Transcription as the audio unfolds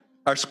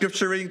Our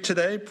scripture reading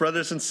today,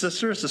 brothers and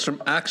sisters, is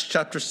from Acts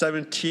chapter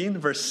 17,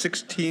 verse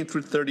 16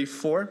 through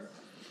 34.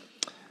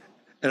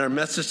 And our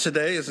message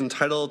today is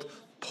entitled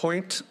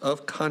Point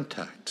of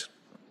Contact.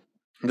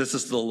 This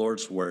is the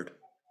Lord's word.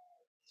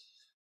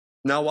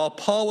 Now, while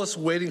Paul was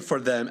waiting for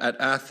them at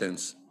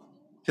Athens,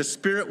 his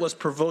spirit was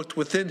provoked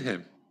within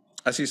him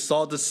as he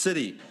saw the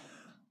city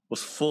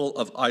was full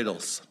of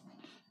idols.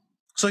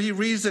 So he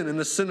reasoned in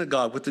the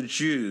synagogue with the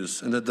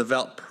Jews and the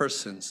devout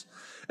persons,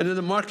 and in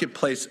the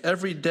marketplace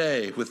every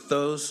day with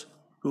those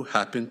who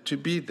happened to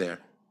be there.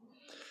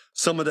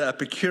 Some of the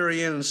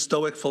Epicurean and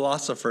Stoic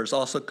philosophers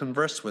also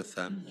conversed with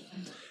them.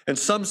 And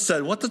some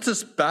said, "What does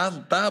this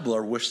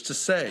babbler wish to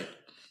say?"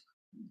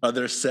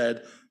 Others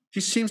said,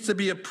 "He seems to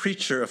be a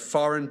preacher of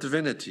foreign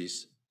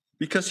divinities,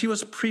 because he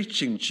was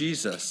preaching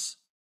Jesus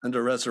and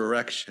the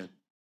resurrection."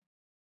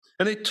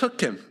 And they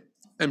took him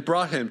and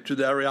brought him to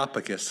the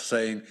Areopagus,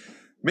 saying,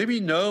 "May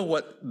we know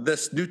what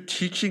this new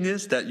teaching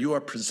is that you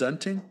are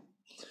presenting?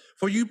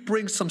 For you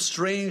bring some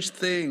strange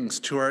things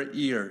to our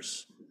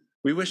ears.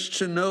 We wish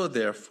to know,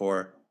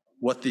 therefore,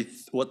 what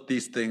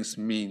these things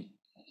mean."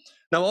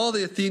 Now all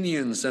the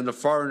Athenians and the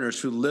foreigners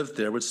who lived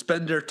there would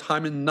spend their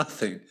time in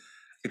nothing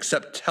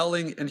except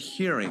telling and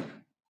hearing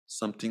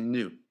something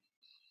new.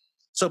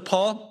 So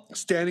Paul,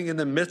 standing in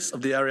the midst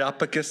of the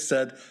Areopagus,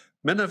 said,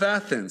 "Men of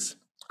Athens,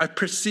 I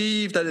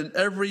perceive that in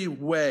every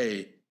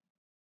way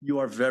you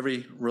are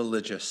very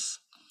religious.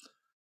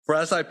 For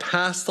as I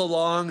passed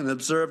along and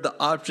observed the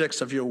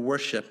objects of your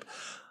worship,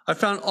 I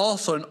found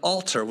also an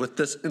altar with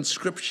this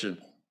inscription,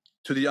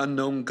 'To the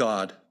unknown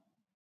God.'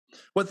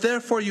 What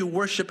therefore you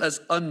worship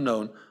as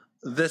unknown,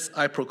 this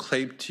I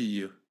proclaim to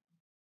you.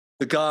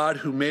 The God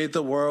who made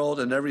the world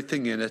and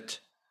everything in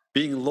it,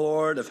 being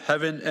Lord of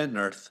heaven and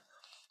earth,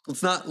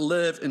 does not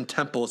live in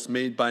temples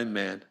made by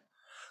man,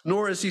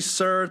 nor is he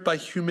served by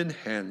human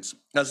hands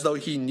as though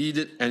he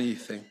needed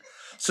anything,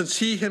 since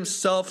he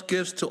himself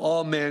gives to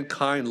all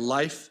mankind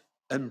life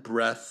and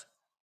breath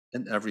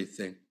and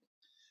everything.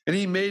 And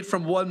he made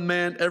from one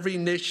man every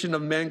nation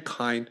of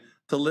mankind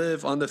to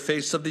live on the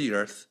face of the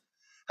earth,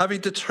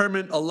 having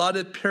determined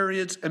allotted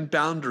periods and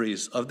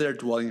boundaries of their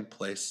dwelling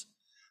place,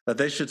 that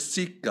they should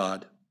seek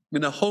God,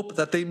 in the hope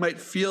that they might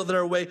feel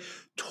their way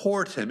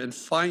toward him and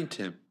find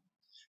him.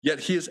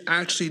 Yet he is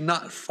actually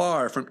not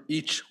far from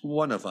each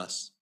one of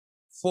us.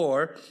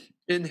 For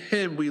in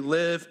him we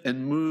live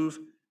and move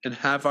and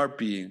have our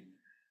being,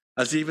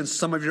 as even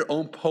some of your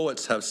own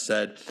poets have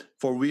said,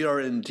 for we are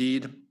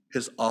indeed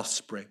his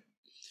offspring.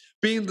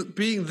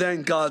 Being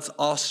then God's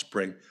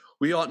offspring,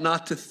 we ought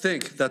not to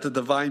think that the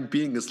divine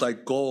being is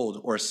like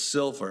gold or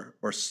silver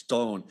or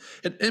stone,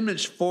 an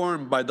image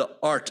formed by the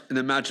art and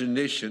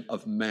imagination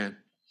of man.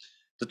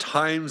 The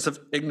times of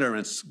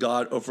ignorance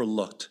God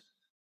overlooked,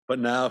 but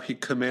now he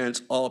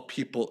commands all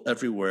people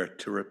everywhere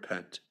to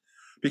repent,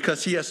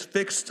 because he has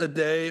fixed a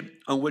day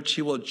on which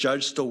he will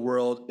judge the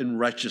world in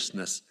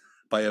righteousness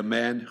by a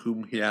man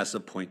whom he has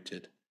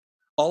appointed.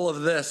 All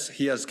of this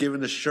he has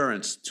given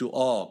assurance to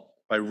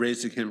all by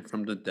raising him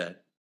from the dead.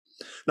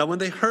 Now when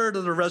they heard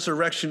of the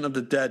resurrection of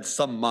the dead,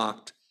 some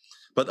mocked,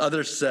 but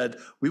others said,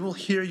 "We will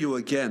hear you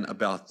again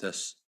about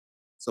this."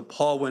 So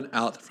Paul went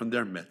out from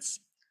their midst.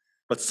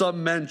 But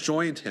some men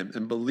joined him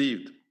and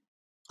believed.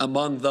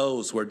 Among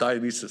those were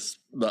Dionysius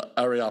the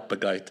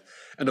Areopagite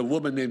and a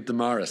woman named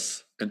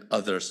Damaris and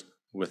others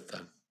with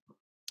them.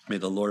 May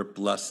the Lord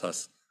bless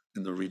us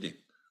in the reading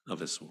of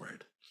his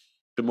word.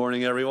 Good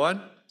morning,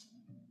 everyone.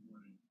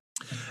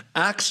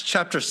 Acts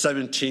chapter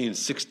 17,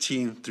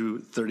 16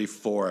 through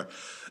 34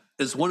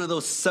 is one of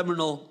those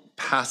seminal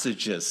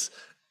passages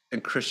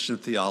in Christian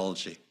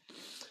theology.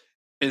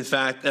 In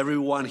fact,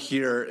 everyone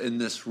here in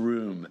this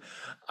room,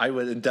 I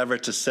would endeavor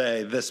to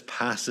say this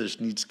passage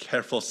needs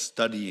careful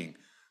studying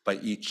by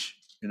each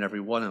and every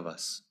one of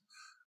us.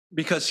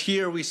 Because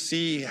here we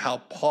see how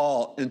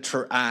Paul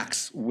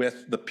interacts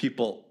with the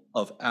people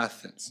of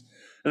Athens.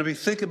 And if we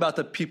think about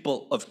the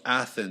people of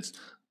Athens,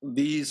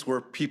 these were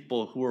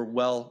people who were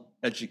well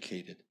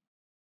educated.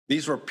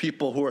 These were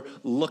people who were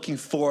looking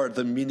for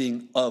the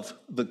meaning of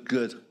the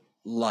good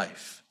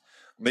life.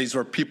 These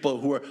were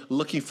people who were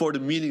looking for the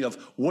meaning of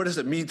what does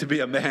it mean to be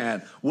a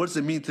man? What does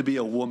it mean to be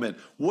a woman?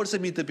 What does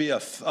it mean to be a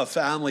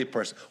family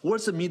person? What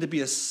does it mean to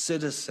be a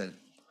citizen?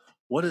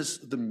 What is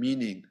the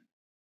meaning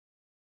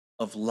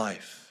of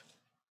life?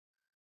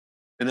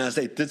 And as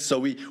they did so,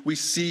 we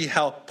see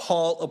how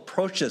Paul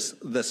approaches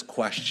this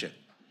question.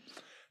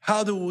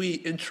 How do we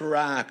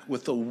interact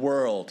with a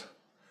world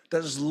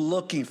that is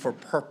looking for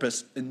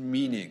purpose and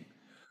meaning?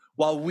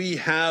 While we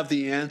have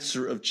the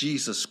answer of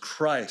Jesus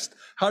Christ,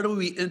 how do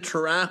we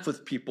interact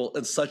with people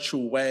in such a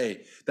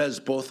way that is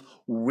both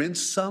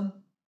winsome,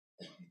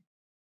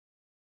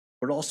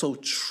 but also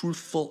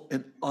truthful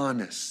and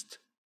honest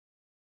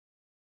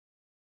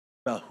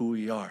about who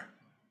we are?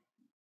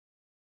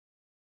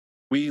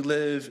 We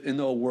live in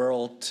a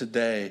world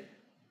today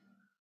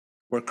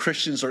where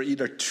Christians are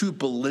either too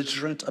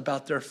belligerent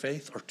about their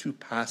faith or too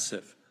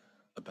passive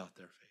about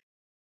their faith.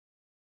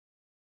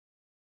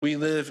 We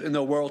live in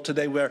a world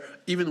today where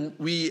even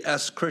we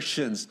as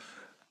Christians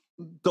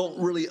don't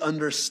really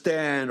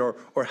understand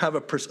or have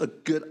a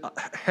good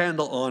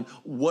handle on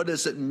what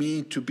does it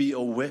mean to be a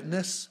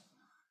witness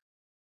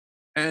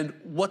and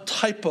what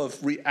type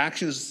of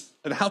reactions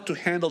and how to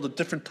handle the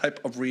different type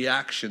of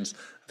reactions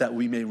that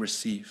we may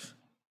receive.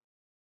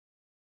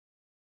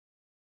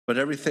 But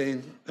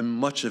everything and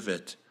much of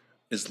it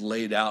is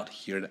laid out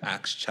here in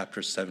Acts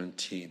chapter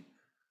 17,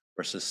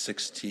 verses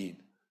 16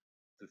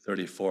 to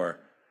 34.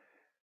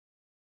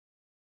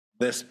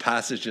 This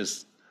passage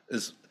is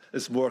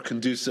more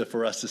conducive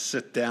for us to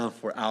sit down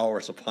for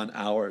hours upon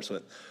hours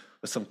with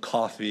some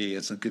coffee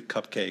and some good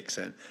cupcakes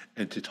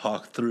and to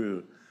talk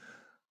through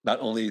not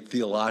only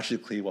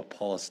theologically what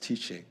Paul is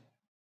teaching,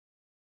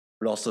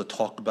 but also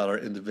talk about our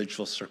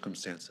individual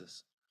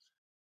circumstances.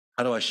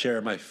 How do I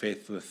share my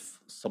faith with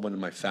someone in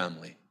my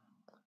family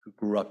who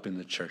grew up in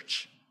the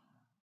church,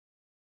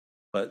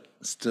 but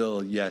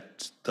still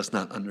yet does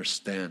not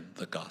understand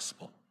the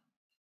gospel?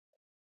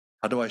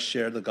 How do I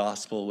share the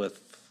gospel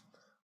with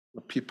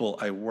the people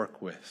I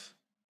work with,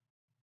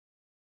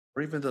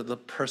 or even the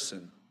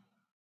person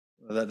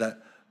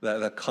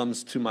that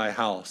comes to my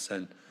house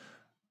and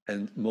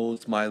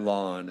mows my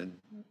lawn and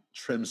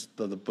trims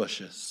the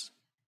bushes?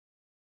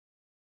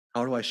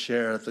 How do I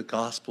share the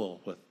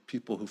gospel with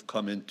people who've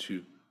come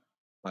into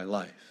my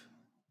life?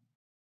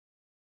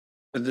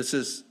 And this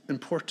is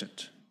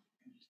important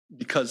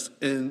because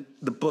in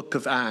the book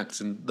of Acts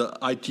and the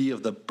idea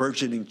of the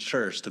burgeoning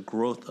church, the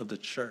growth of the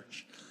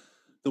church,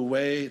 the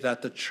way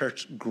that the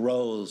church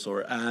grows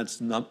or adds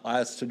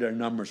to their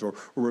numbers or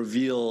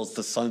reveals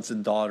the sons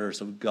and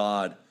daughters of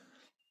God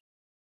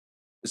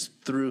is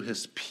through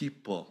his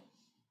people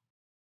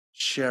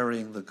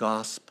sharing the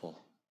gospel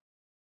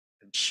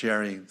and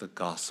sharing the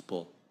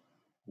gospel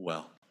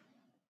well.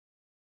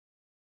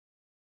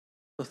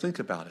 So think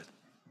about it.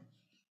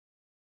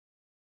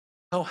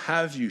 How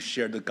have you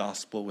shared the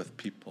gospel with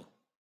people?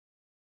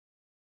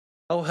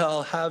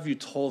 How have you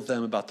told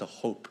them about the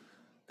hope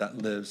that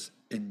lives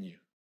in you?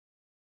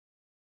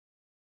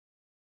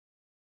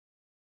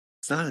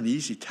 It's not an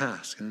easy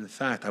task. And in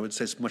fact, I would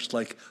say it's much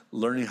like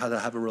learning how to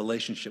have a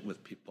relationship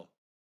with people.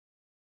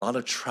 A lot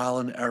of trial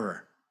and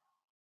error.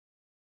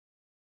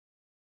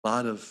 A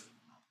lot of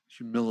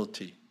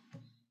humility.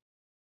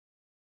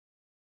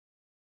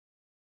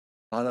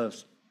 A lot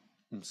of,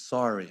 I'm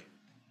sorry.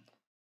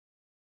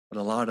 But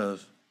a lot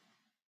of,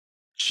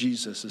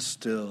 Jesus is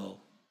still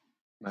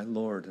my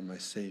Lord and my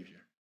Savior.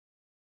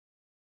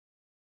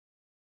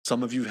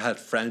 Some of you have had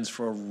friends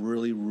for a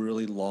really,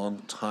 really long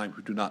time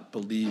who do not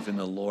believe in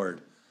the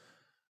Lord,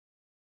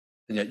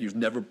 and yet you've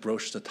never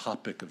broached the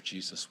topic of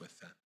Jesus with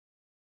them.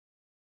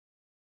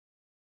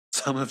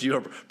 Some of you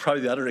are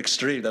probably the other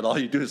extreme, that all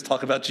you do is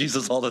talk about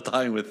Jesus all the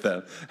time with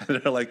them,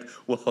 and they're like,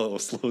 whoa,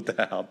 slow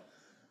down.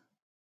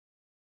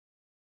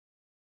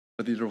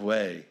 But either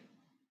way,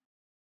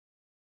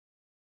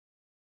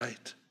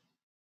 right?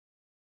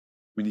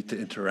 We need to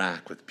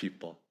interact with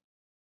people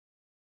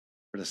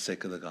for the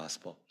sake of the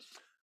gospel.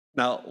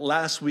 Now,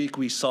 last week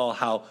we saw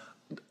how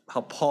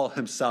Paul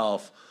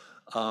himself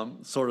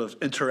sort of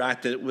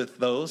interacted with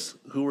those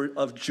who were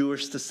of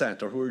Jewish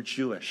descent or who were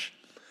Jewish,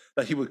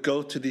 that he would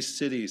go to these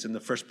cities, and the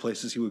first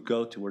places he would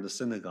go to were the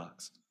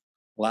synagogues.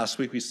 Last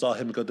week we saw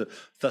him go to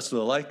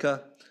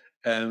Thessalonica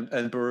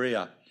and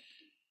Berea,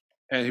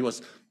 and he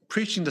was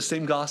preaching the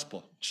same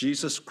gospel.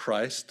 Jesus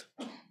Christ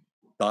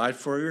died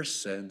for your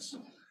sins.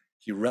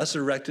 He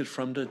resurrected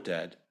from the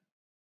dead,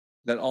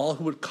 that all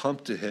who would come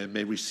to him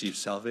may receive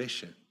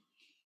salvation.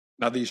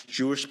 Now, these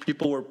Jewish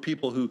people were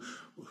people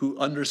who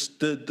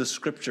understood the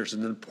scriptures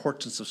and the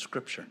importance of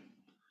scripture.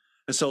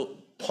 And so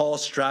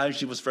Paul's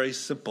strategy was very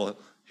simple.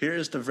 Here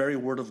is the very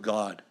word of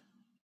God.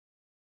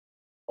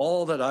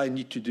 All that I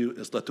need to do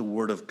is let the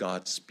word of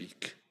God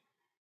speak.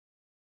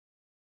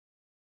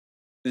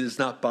 It is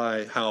not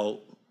by how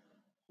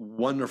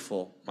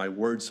wonderful my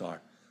words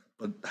are,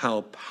 but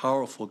how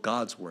powerful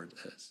God's word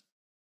is.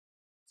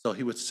 So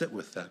he would sit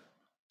with them,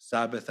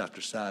 Sabbath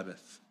after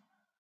Sabbath,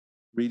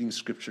 reading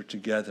scripture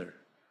together,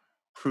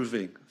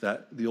 proving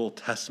that the Old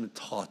Testament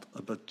taught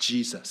about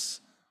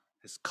Jesus,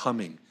 his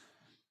coming,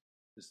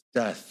 his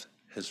death,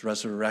 his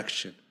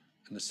resurrection,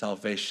 and the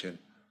salvation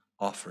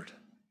offered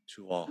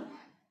to all.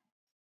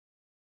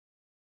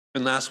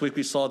 And last week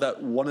we saw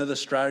that one of the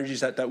strategies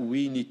that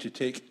we need to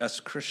take as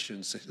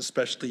Christians,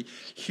 especially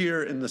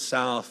here in the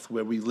South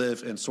where we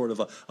live in sort of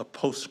a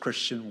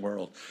post-Christian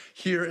world,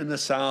 here in the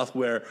South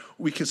where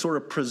we can sort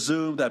of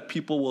presume that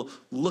people will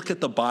look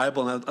at the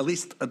Bible and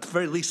at the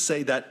very least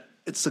say that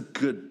it's a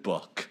good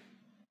book.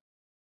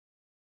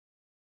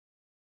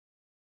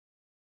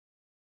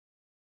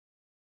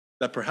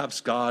 That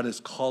perhaps God is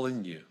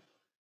calling you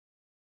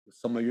with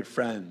some of your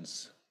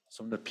friends,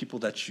 some of the people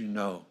that you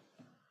know,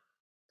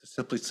 to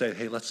simply say,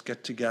 hey, let's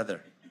get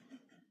together,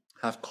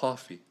 have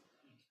coffee.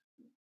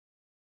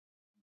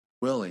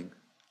 Willing,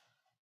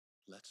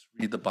 let's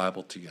read the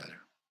Bible together.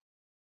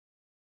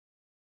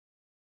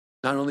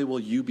 Not only will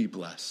you be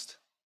blessed,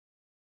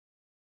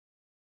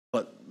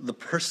 but the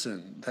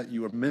person that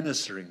you are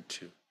ministering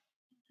to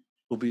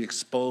will be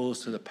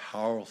exposed to the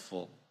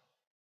powerful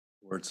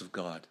words of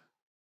God.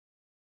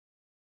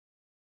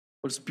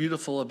 What's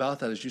beautiful about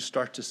that is you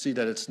start to see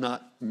that it's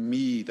not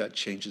me that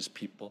changes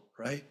people,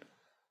 right?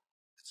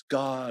 It's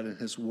God and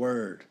his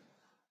word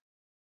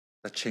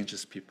that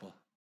changes people.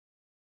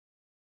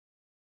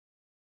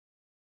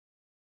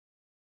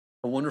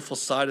 A wonderful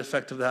side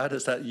effect of that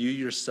is that you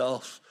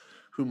yourself,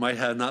 who might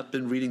have not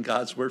been reading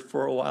God's word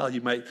for a while,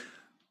 you might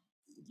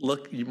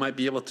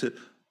be able to,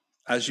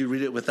 as you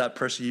read it with that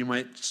person, you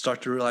might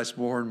start to realize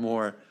more and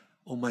more,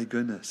 oh my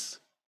goodness,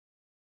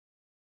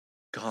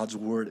 God's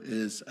word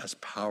is as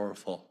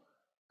powerful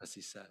as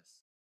he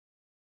says.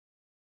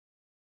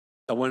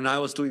 Now, when I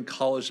was doing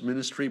college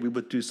ministry, we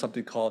would do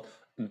something called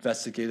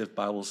investigative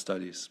Bible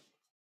studies.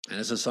 And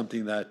this is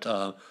something that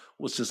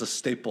was just a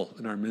staple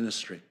in our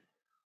ministry.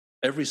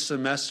 Every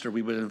semester,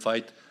 we would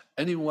invite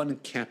anyone on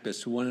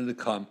campus who wanted to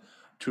come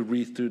to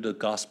read through the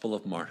Gospel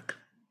of Mark.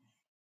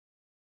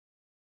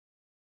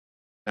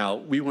 Now,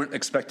 we weren't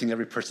expecting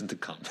every person to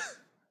come,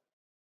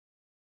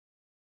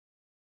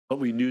 but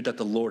we knew that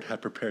the Lord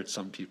had prepared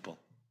some people.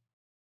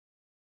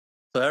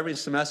 So every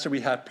semester, we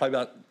had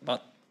probably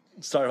about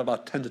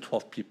 10 to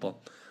 12 people.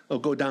 It'll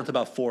go down to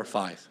about 4 or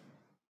 5.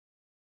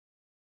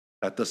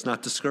 That does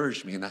not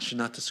discourage me, and that should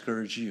not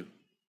discourage you.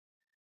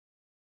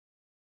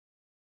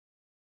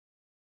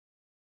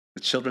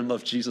 The children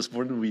love Jesus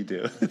more than we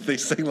do. They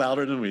sing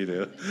louder than we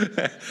do.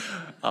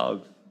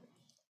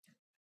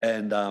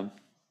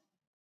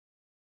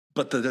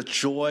 But the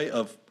joy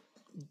of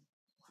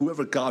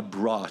whoever God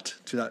brought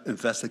to that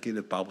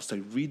investigative Bible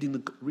study, reading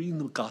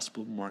the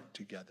Gospel of Mark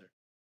together,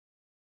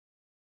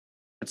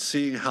 and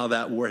seeing how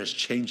that word is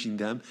changing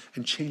them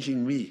and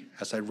changing me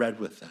as I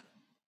read with them,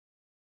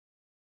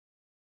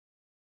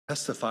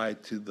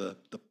 testified to the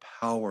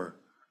power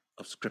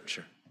of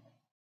Scripture.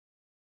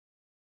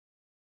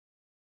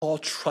 Paul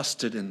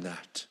trusted in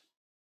that.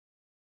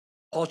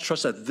 Paul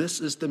trusted that this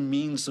is the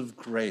means of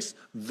grace.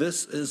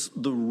 This is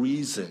the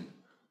reason.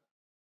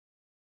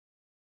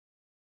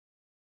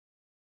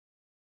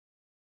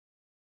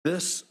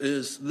 This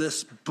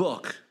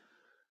book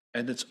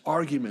and its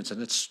arguments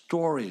and its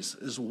stories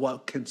is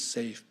what can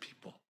save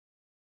people.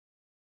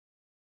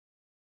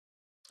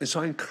 And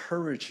so I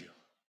encourage you.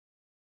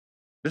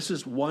 This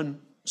is one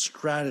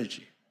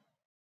strategy.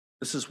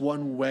 This is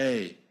one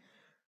way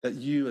that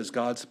you, as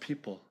God's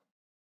people,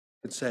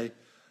 can say,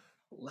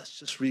 let's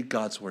just read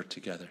God's word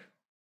together.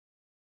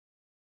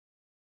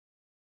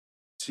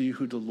 See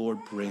who the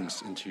Lord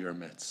brings into your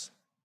midst.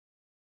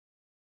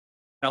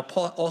 Now,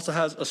 Paul also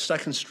has a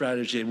second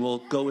strategy, and we'll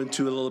go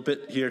into a little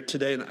bit here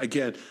today. And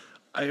again,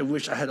 I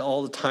wish I had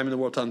all the time in the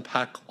world to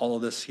unpack all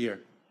of this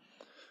here.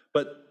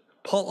 But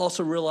Paul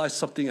also realized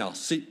something else.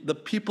 See, the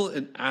people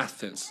in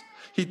Athens,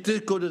 he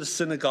did go to the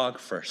synagogue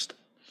first.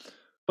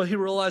 But he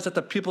realized that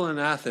the people in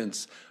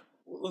Athens,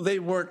 they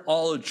weren't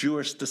all of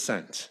Jewish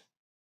descent.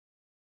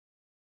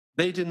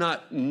 They did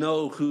not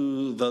know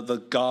who the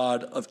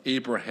God of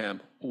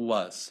Abraham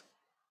was.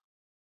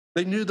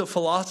 They knew the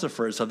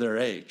philosophers of their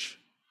age.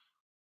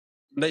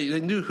 They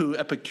knew who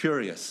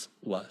Epicurus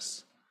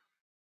was.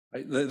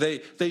 Right?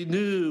 They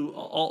knew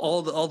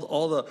all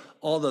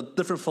the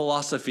different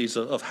philosophies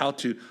of how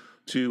to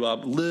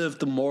live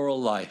the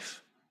moral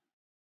life,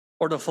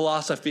 or the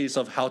philosophies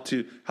of how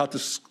to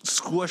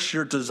squish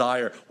your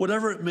desire,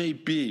 whatever it may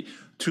be,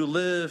 to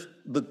live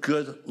the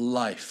good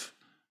life.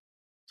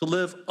 To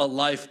live a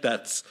life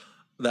that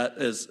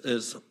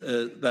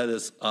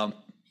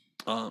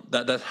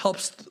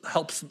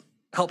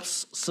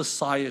helps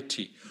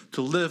society,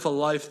 to live a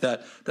life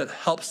that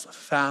helps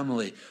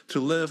family, to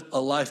live a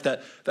life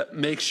that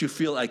makes you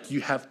feel like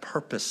you have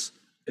purpose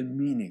and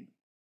meaning.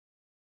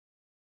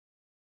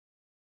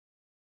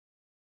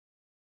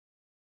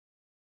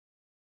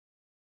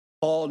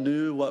 Paul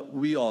knew what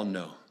we all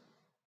know,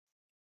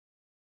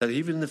 that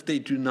even if they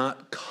do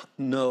not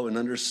know and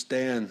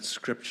understand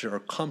Scripture or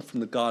come from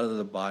the God of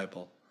the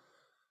Bible,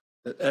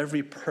 that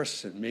every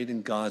person made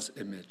in God's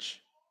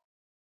image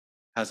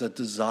has a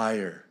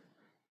desire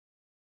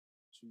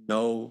to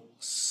know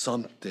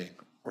something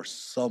or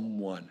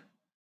someone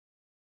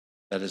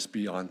that is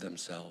beyond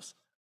themselves.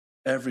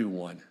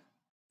 Everyone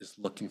is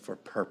looking for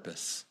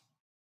purpose.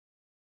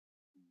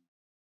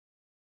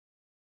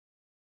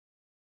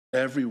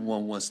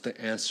 Everyone wants the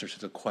answer to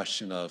the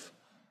question of,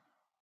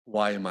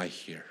 why am I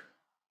here?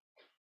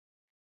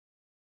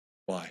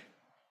 Why?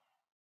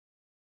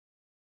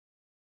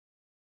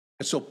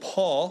 And so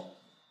Paul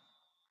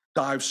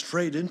dives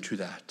straight into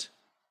that.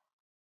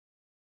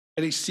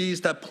 And he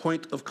sees that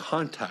point of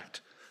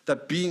contact,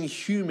 that being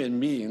human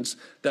means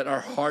that our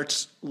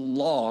hearts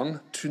long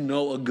to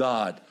know a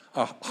God.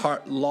 Our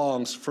heart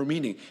longs for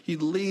meaning. He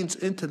leans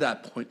into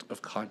that point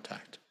of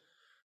contact.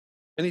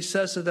 And he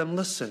says to them,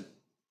 listen,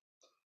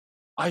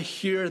 I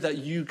hear that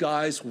you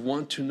guys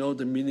want to know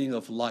the meaning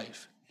of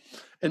life.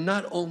 And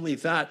not only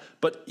that,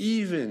 but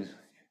even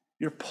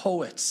your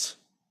poets,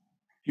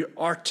 your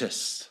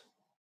artists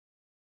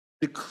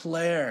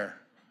declare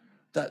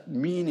that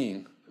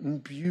meaning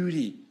and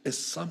beauty is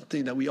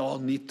something that we all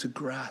need to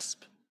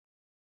grasp.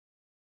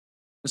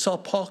 And so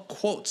Paul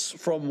quotes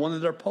from one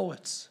of their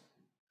poets.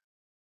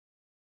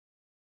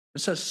 It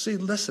says, see,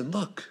 listen,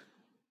 look.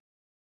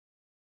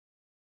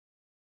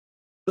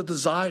 The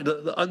desire,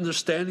 the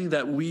understanding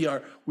that we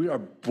are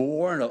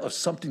born of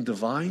something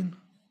divine.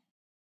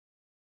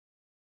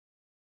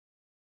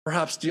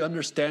 Perhaps the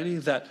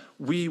understanding that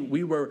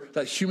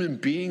that human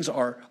beings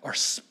are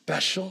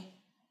special.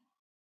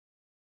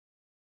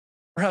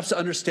 Perhaps the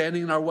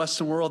understanding in our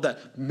Western world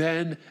that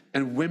men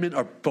and women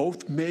are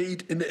both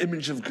made in the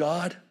image of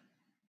God.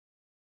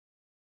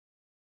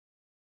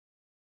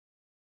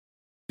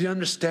 The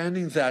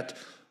understanding that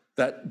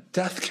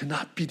death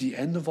cannot be the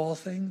end of all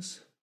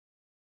things.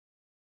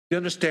 The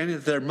understanding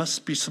that there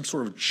must be some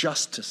sort of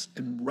justice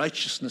and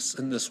righteousness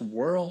in this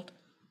world.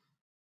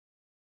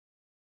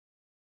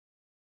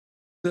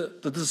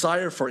 The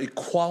desire for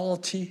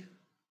equality.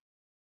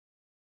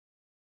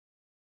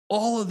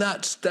 All of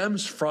that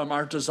stems from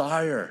our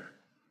desire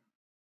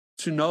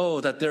to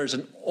know that there is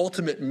an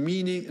ultimate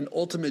meaning and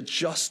ultimate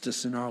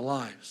justice in our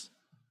lives.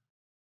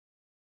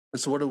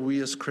 And so what do we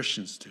as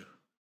Christians do?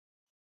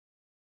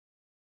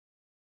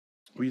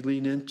 We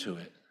lean into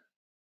it,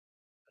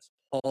 as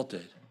Paul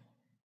did.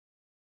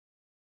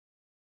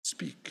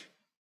 Speak.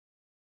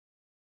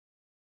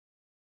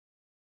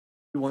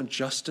 You want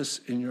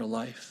justice in your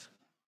life?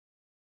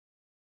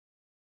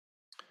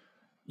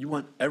 You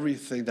want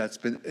everything that's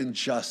been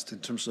unjust in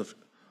terms of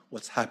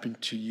what's happened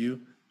to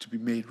you to be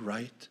made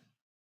right?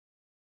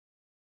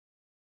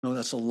 No,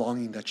 that's a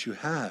longing that you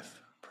have,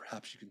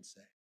 perhaps you can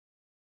say.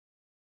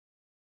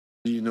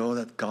 Do you know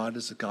that God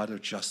is a God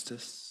of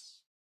justice?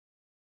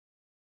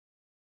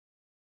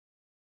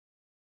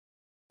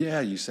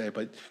 Yeah, you say,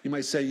 but you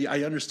might say,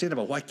 I understand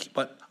about why,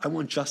 but I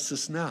want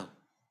justice now.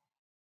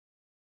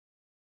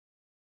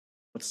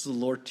 What does the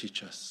Lord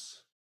teach us?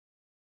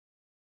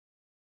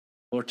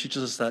 The Lord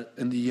teaches us that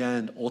in the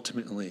end,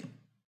 ultimately,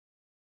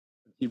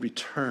 when He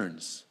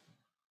returns,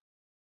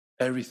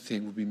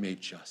 everything will be made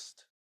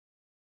just.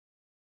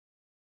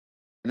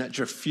 And that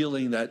you're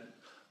feeling that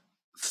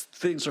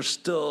things are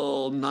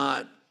still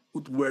not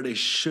where they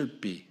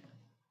should be.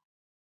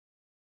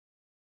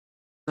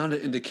 Not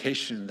an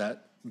indication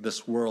that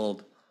this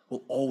world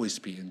will always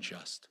be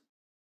unjust.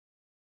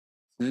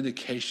 It's an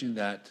indication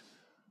that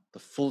the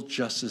full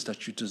justice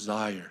that you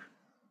desire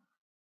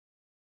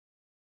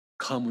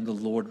come when the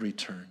Lord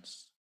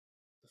returns.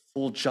 The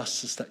full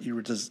justice that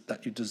you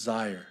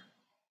desire,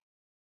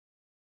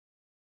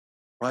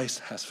 Christ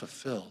has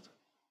fulfilled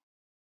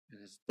in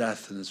His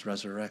death and His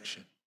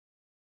resurrection.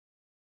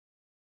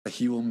 That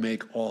He will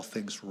make all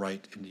things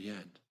right in the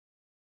end.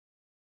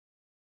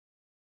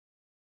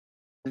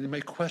 And you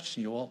may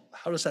question you, well,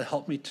 how does that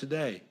help me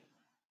today?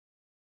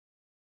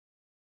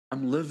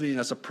 I'm living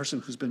as a person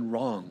who's been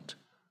wronged.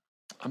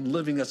 I'm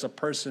living as a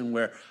person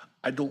where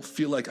I don't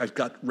feel like I've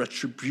got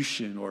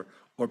retribution or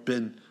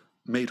been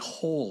made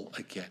whole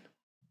again.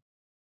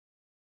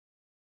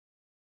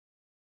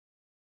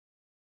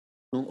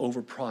 Don't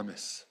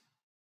overpromise.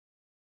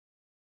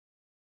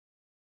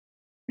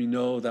 We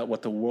know that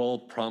what the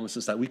world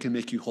promises, that we can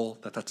make you whole,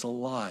 that's a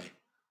lie.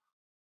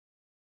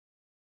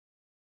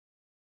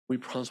 We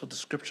promise what the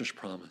scriptures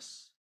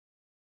promise.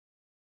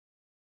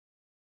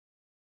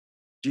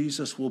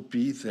 Jesus will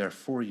be there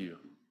for you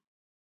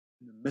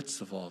in the midst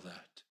of all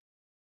that.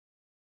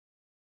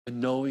 And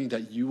knowing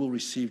that you will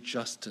receive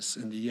justice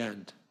in the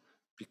end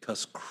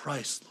because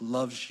Christ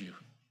loves you.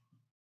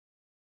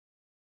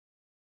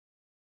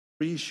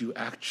 Frees you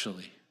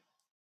actually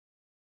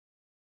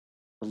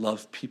to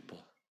love people.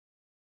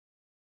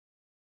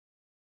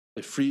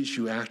 It frees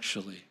you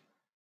actually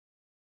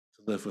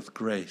to live with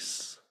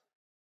grace.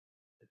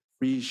 It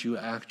frees you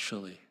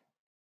actually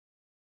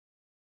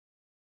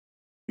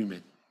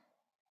human.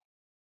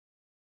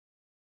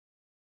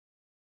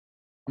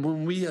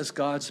 When we as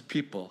God's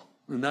people,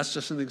 and that's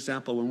just an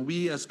example, when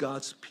we as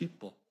God's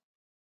people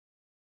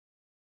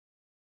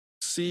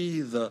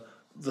see the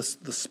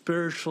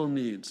spiritual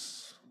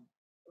needs,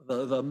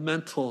 the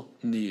mental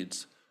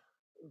needs,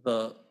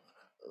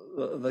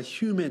 the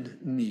human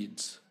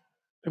needs,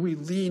 and we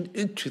lean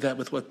into that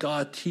with what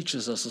God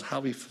teaches us and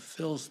how He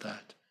fulfills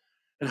that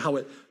and how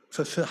it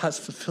has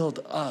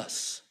fulfilled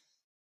us.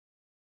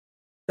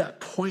 That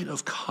point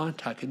of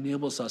contact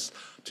enables us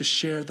to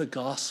share the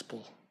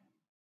gospel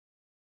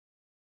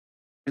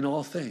in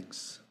all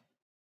things,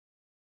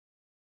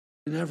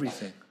 in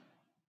everything.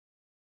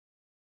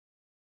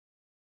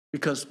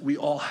 Because we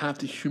all have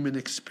the human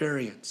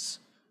experience.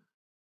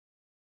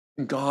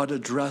 And God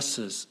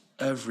addresses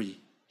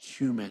every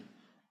human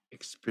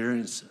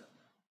experience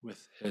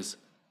with His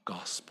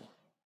gospel.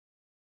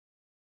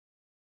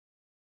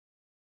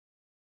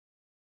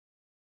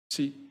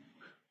 See,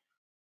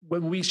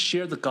 when we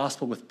share the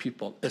gospel with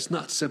people, it's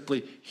not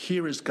simply,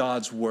 here is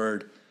God's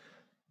word,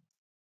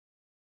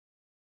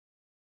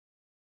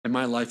 and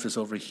my life is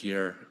over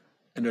here,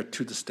 and they're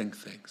two distinct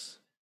things.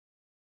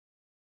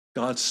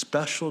 God's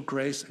special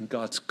grace and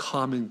God's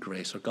common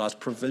grace, or God's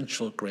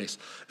provincial grace,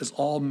 is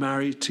all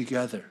married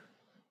together.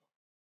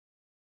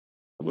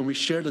 When we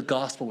share the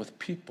gospel with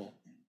people,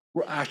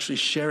 we're actually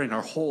sharing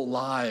our whole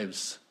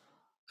lives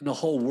and the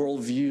whole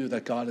worldview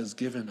that God has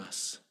given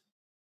us.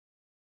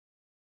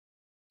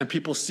 And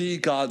people see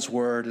God's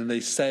word and they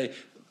say,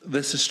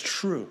 this is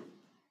true.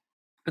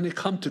 And they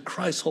come to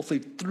Christ, hopefully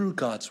through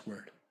God's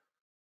word.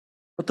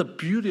 But the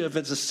beauty of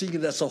it is seeing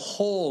it as a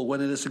whole when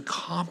it is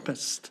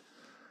encompassed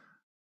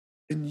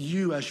in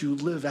you as you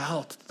live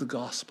out the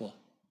gospel.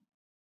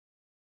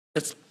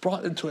 It's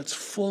brought into its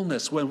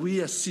fullness when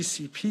we as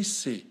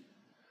CCPC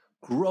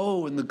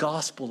grow in the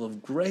gospel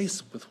of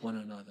grace with one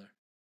another.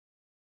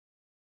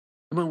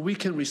 And when we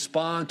can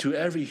respond to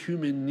every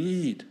human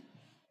need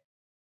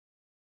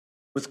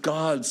with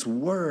God's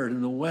word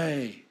in a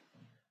way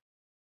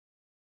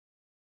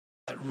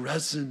that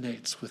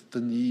resonates with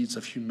the needs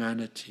of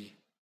humanity,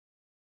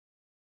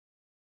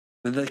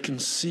 then they can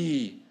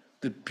see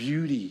the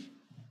beauty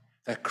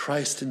that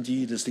Christ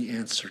indeed is the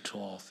answer to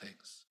all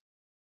things.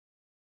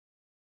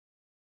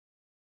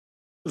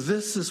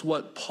 This is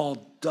what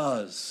Paul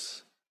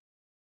does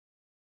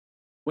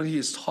when he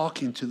is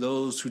talking to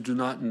those who do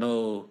not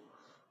know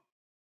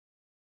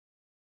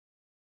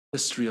the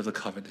history of the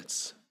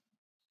covenants.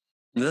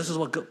 And this is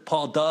what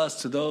Paul does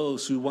to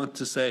those who want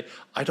to say,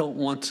 I don't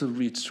want to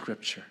read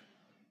Scripture.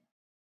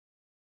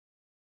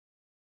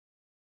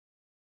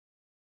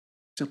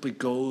 Simply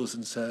goes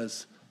and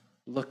says,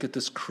 look at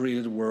this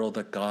created world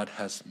that God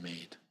has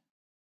made.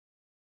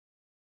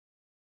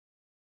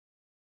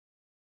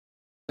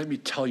 Let me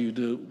tell you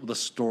the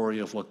story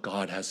of what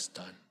God has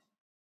done.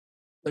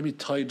 Let me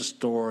tell you the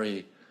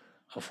story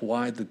of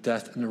why the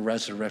death and the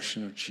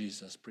resurrection of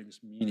Jesus brings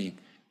meaning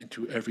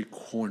into every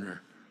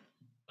corner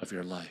of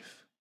your life.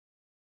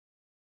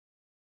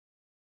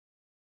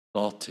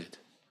 Exalted.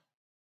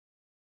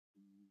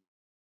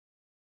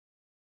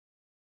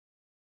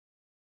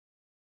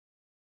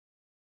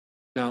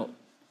 Now,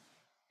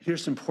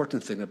 here's the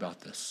important thing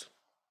about this.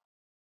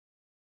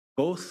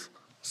 Both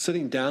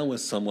sitting down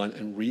with someone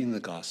and reading the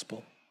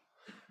gospel,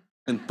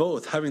 and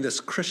both having this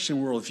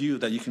Christian worldview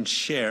that you can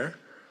share,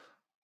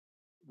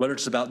 whether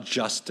it's about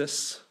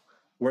justice,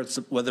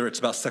 whether it's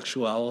about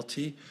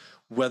sexuality,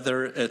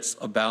 whether it's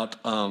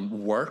about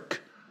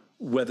work,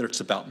 whether it's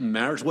about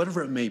marriage,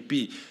 whatever it may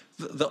be.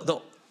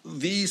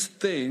 These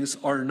things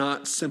are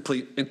not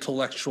simply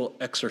intellectual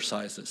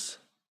exercises.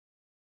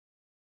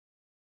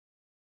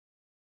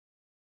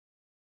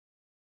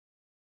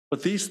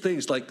 But these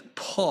things, like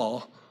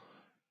Paul,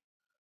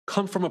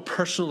 come from a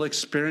personal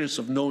experience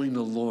of knowing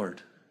the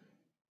Lord.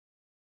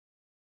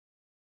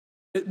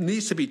 It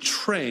needs to be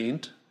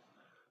trained,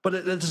 but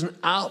it is an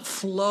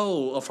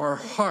outflow of our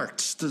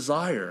heart's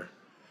desire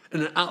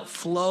and an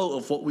outflow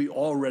of what we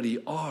already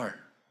are.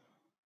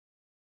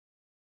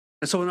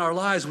 And so in our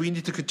lives, we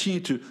need to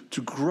continue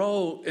to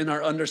grow in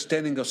our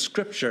understanding of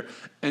Scripture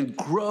and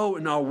grow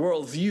in our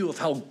worldview of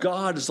how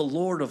God is the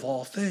Lord of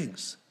all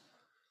things.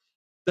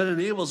 That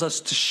enables us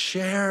to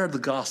share the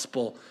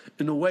gospel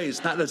in a way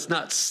that's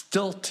not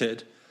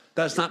stilted,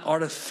 that's not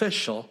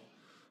artificial,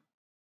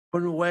 but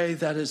in a way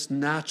that is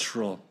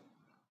natural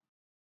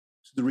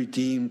to the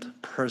redeemed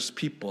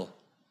people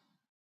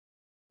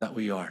that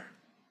we are.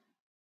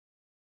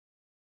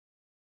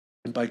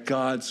 And by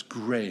God's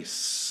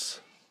grace,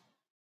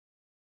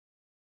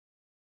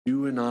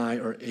 you and I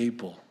are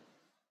able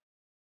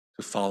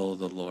to follow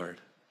the Lord.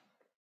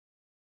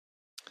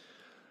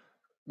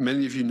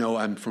 Many of you know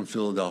I'm from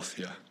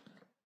Philadelphia,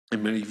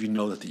 and many of you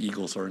know that the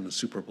Eagles are in the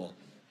Super Bowl.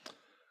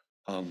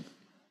 I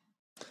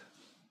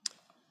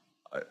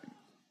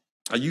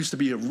used to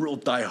be a real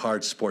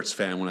diehard sports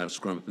fan when I was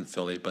growing up in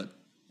Philly, but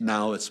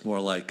now it's more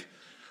like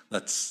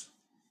let's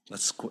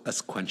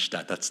quench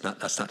that. That's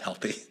not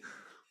healthy.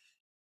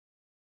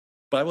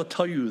 But I will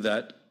tell you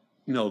that,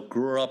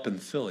 grew up in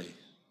Philly.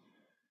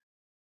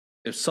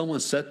 If someone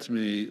said to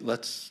me,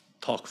 let's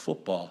talk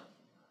football,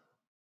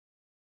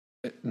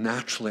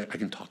 naturally I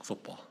can talk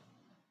football.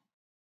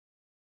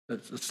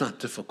 It's not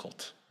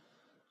difficult.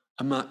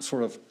 I'm not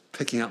sort of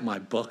picking out my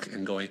book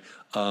and going,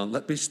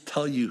 let me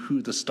tell you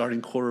who the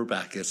starting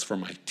quarterback is for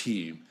my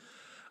team.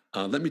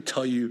 Let me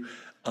tell you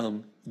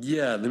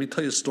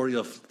the story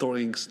of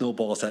throwing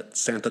snowballs at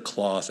Santa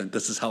Claus, and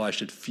this is how I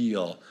should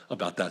feel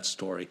about that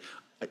story.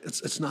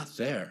 It's not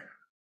there.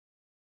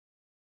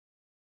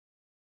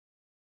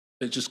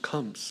 It just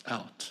comes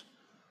out.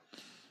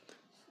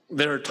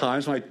 There are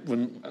times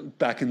when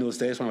back in those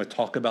days when I would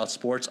talk about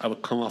sports, I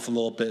would come off a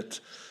little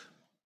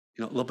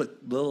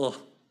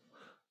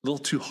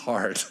too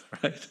hard,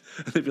 right?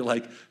 And they'd be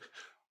like,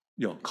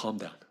 calm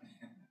down.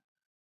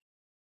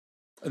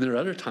 And there are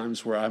other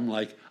times where I'm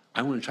like,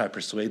 I want to try to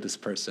persuade this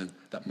person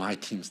that my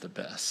team's the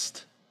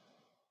best.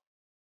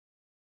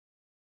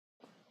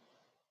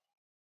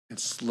 And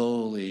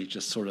slowly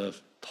just sort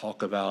of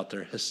talk about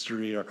their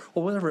history or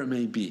whatever it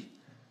may be,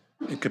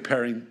 and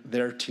comparing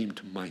their team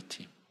to my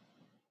team.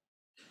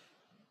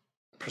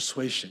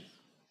 Persuasion.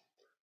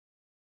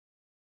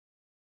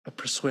 A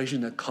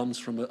persuasion that comes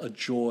from a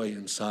joy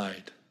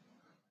inside.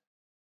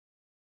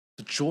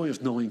 The joy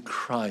of knowing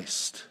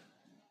Christ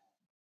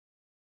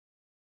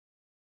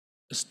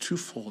is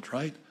twofold,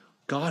 right?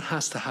 God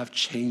has to have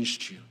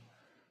changed you.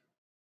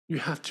 You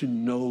have to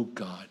know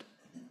God.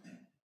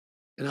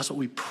 And that's what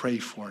we pray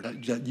for,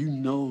 that you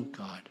know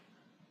God.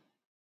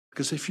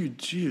 Because if you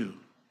do,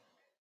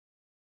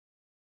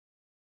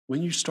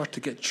 when you start to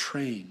get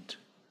trained,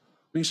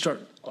 when you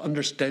start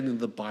understanding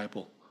the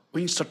Bible,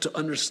 when you start to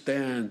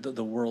understand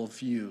the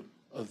worldview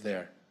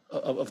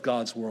of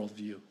God's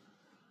worldview,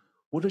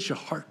 what does your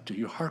heart do?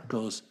 Your heart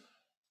goes,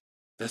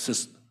 this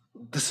is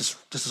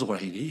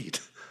what I need.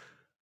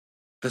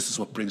 This is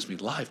what brings me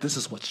life. This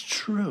is what's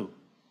true.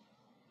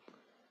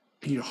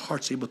 And your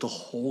heart's able to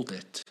hold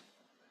it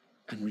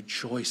and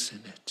rejoice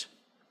in it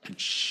and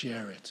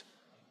share it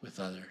with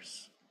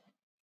others.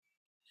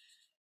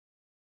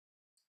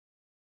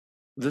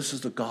 This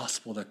is the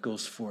gospel that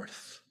goes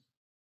forth,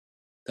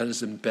 that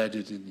is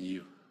embedded in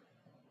you.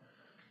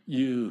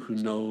 You who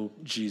know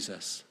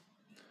Jesus,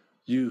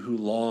 you who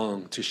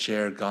long to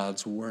share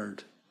God's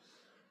word,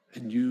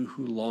 and you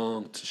who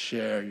long to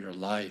share your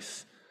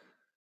life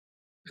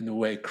in the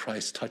way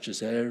Christ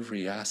touches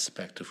every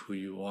aspect of who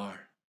you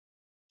are.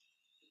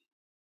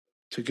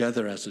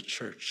 Together as a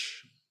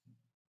church,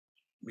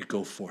 we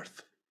go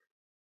forth,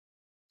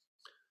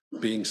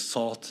 being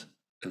salt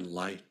and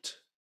light,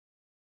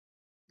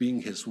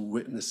 being his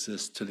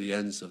witnesses to the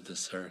ends of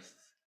this earth,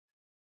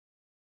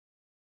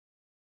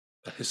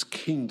 that his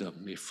kingdom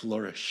may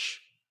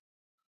flourish,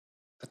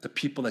 that the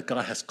people that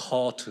God has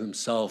called to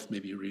himself may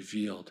be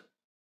revealed,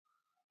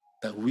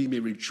 that we may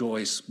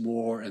rejoice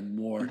more and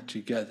more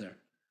together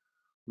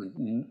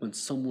when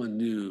someone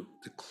new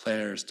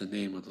declares the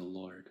name of the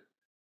Lord.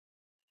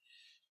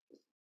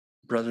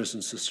 Brothers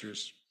and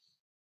sisters,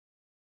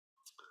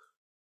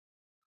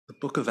 the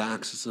book of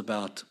Acts is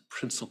about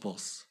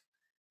principles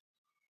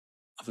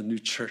of a new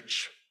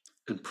church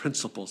and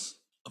principles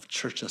of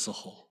church as a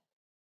whole.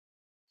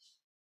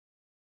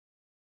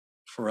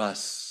 For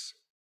us,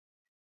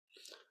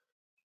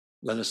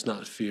 let us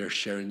not fear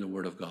sharing the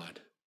word of God,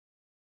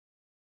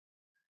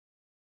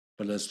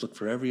 but let's look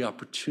for every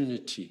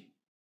opportunity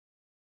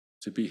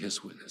to be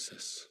his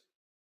witnesses.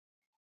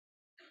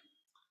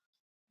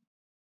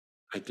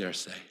 I dare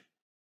say,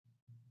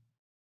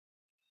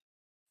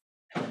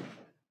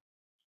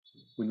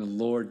 when the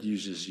Lord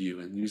uses you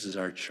and uses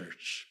our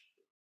church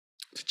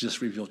to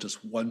just reveal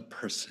just one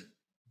person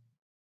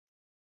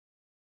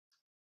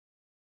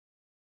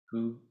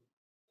who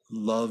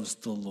loves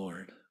the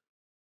Lord,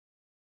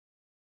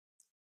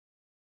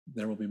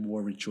 there will be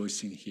more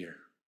rejoicing here,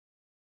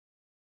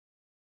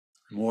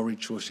 more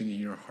rejoicing in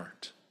your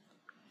heart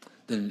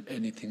than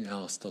anything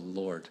else the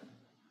Lord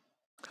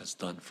has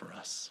done for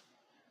us.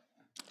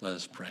 Let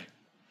us pray.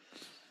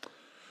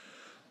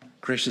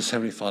 Gracious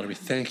Heavenly Father, we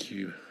thank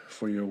you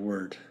for your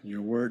word.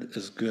 Your word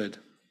is good.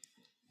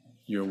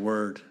 Your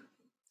word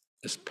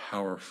is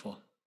powerful.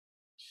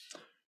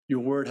 Your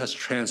word has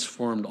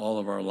transformed all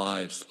of our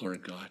lives,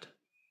 Lord God.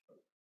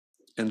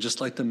 And just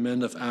like the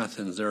men of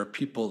Athens, there are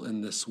people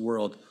in this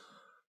world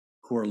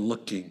who are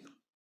looking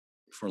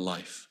for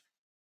life.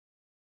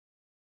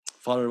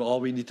 Father, all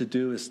we need to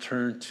do is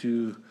turn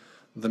to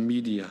the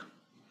media,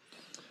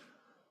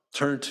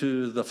 turn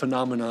to the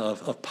phenomena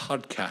of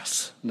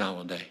podcasts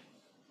nowadays.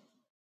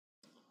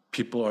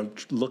 People are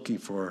looking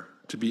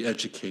to be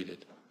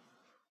educated.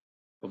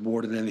 But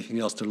more than anything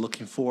else, they're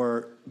looking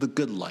for the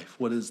good life.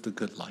 What is the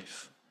good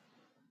life?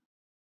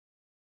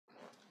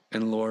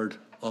 And Lord,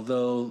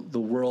 although the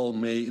world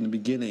may, in the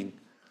beginning,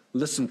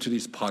 listen to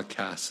these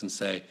podcasts and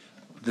say,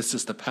 this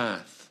is the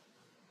path,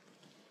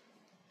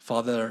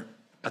 Father,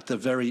 at the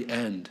very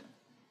end,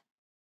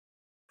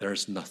 there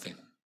is nothing.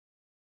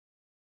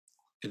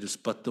 It is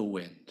but the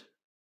wind.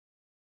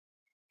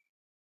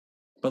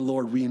 But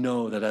Lord, we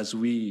know that as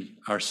we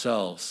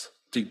ourselves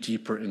dig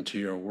deeper into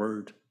your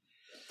word,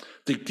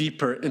 dig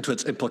deeper into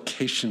its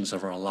implications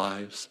of our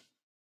lives,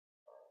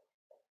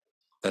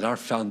 that our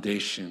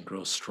foundation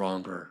grows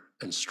stronger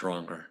and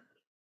stronger,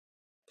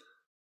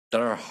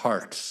 that our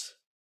hearts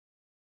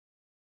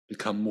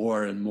become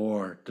more and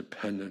more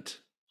dependent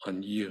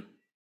on you,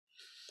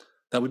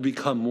 that we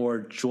become more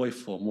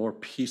joyful, more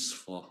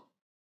peaceful,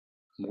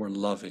 more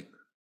loving.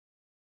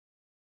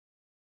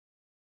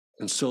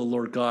 And so,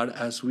 Lord God,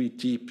 as we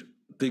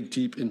dig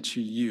deep into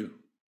you,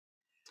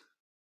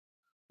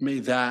 may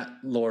that,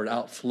 Lord,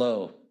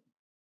 outflow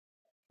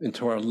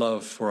into our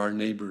love for our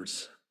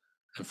neighbors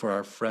and for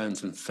our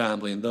friends and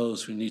family and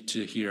those who need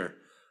to hear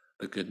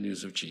the good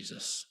news of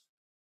Jesus.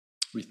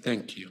 We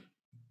thank you.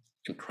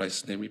 In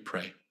Christ's name we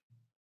pray.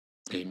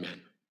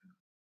 Amen.